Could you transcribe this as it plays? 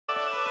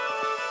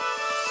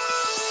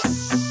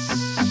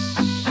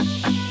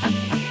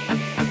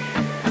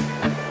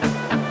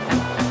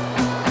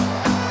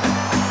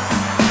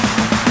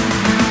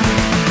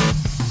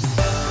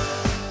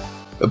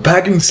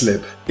packing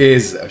slip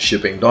is a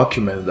shipping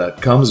document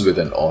that comes with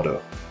an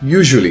order,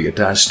 usually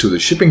attached to the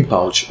shipping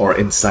pouch or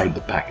inside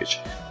the package,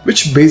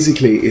 which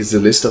basically is the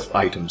list of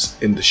items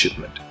in the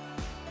shipment.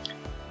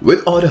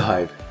 With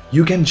Orderhive,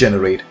 you can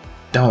generate,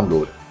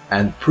 download,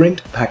 and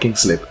print packing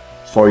slip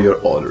for your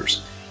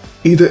orders,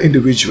 either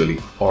individually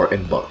or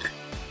in bulk.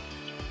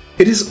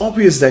 It is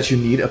obvious that you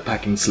need a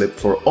packing slip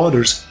for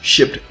orders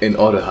shipped in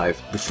Orderhive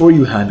before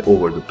you hand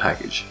over the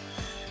package.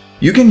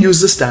 You can use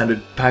the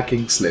standard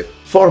packing slip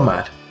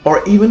format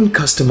or even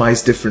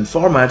customize different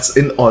formats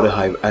in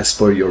Orderhive as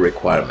per your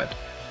requirement.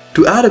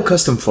 To add a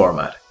custom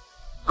format,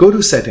 go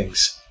to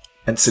Settings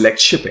and select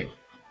Shipping.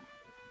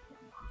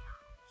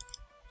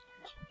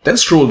 Then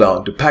scroll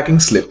down to Packing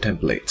Slip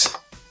Templates.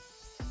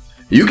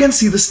 You can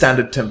see the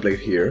standard template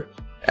here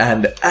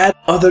and add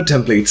other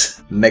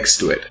templates next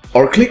to it,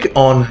 or click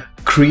on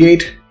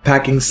Create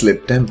Packing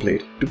Slip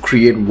Template to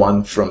create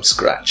one from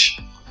scratch.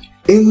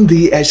 In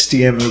the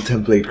HTML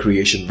template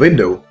creation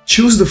window,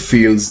 choose the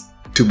fields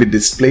to be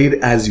displayed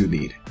as you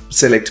need.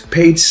 Select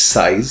page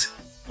size.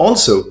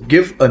 Also,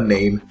 give a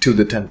name to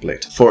the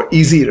template for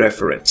easy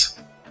reference.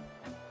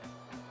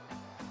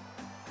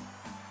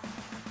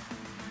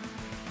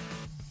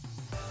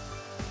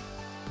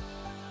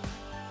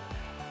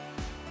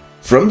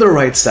 From the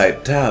right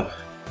side tab,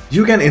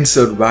 you can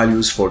insert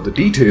values for the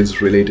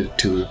details related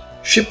to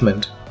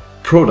shipment,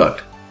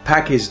 product,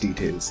 package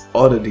details,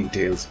 order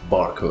details,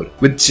 barcode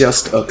with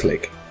just a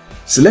click.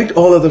 Select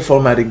all other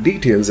formatting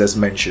details as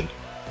mentioned.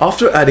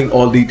 After adding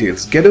all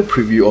details, get a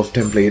preview of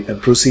template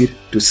and proceed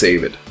to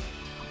save it.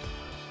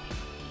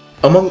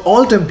 Among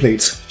all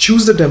templates,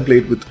 choose the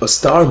template with a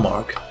star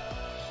mark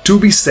to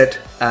be set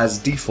as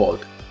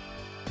default.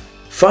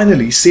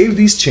 Finally, save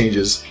these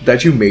changes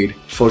that you made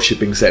for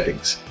shipping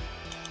settings.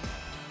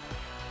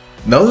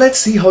 Now let's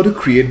see how to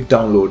create,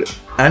 download,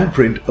 and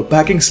print a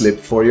packing slip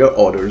for your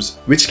orders,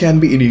 which can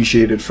be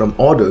initiated from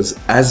Orders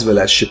as well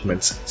as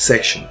Shipments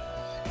section.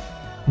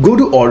 Go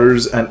to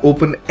Orders and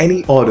open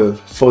any order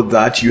for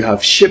that you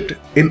have shipped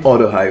in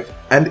Orderhive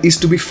and is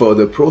to be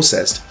further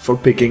processed for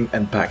picking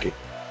and packing.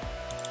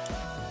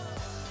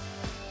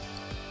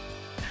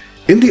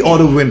 In the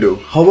order window,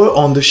 hover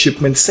on the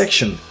Shipment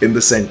section in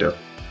the center.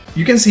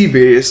 You can see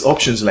various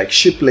options like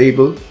ship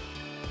label,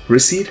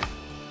 receipt,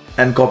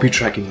 and copy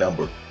tracking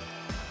number.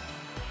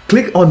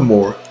 Click on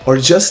More or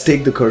just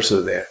take the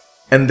cursor there,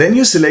 and then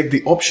you select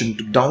the option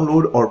to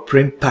download or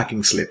print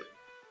packing slip.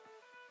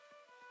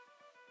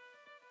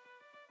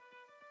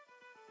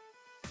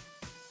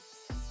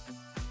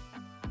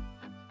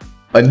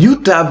 A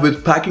new tab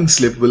with packing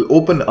slip will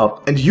open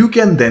up and you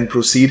can then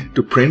proceed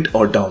to print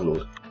or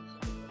download.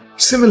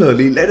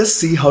 Similarly, let us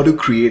see how to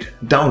create,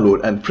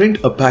 download, and print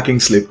a packing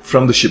slip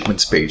from the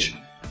Shipments page.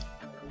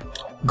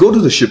 Go to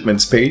the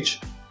Shipments page.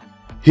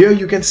 Here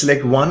you can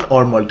select one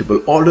or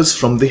multiple orders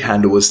from the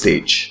handover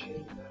stage.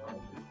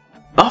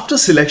 After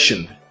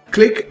selection,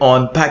 click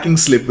on Packing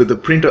Slip with the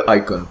printer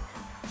icon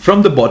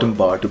from the bottom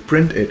bar to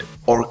print it,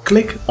 or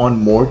click on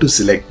More to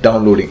select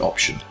Downloading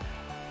option.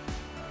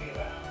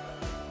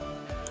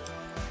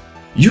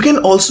 You can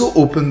also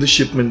open the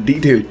shipment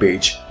detail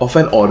page of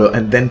an order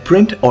and then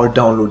print or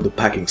download the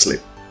packing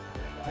slip.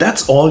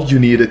 That's all you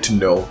needed to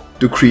know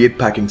to create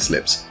packing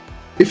slips.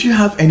 If you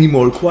have any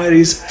more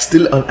queries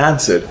still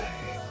unanswered,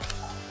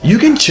 you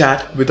can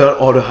chat with our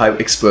Orderhive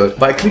expert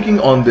by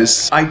clicking on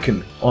this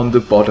icon on the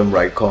bottom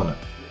right corner.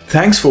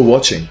 Thanks for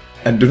watching,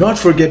 and do not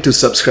forget to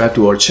subscribe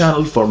to our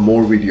channel for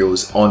more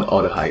videos on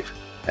Orderhive.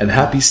 And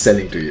happy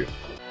selling to you!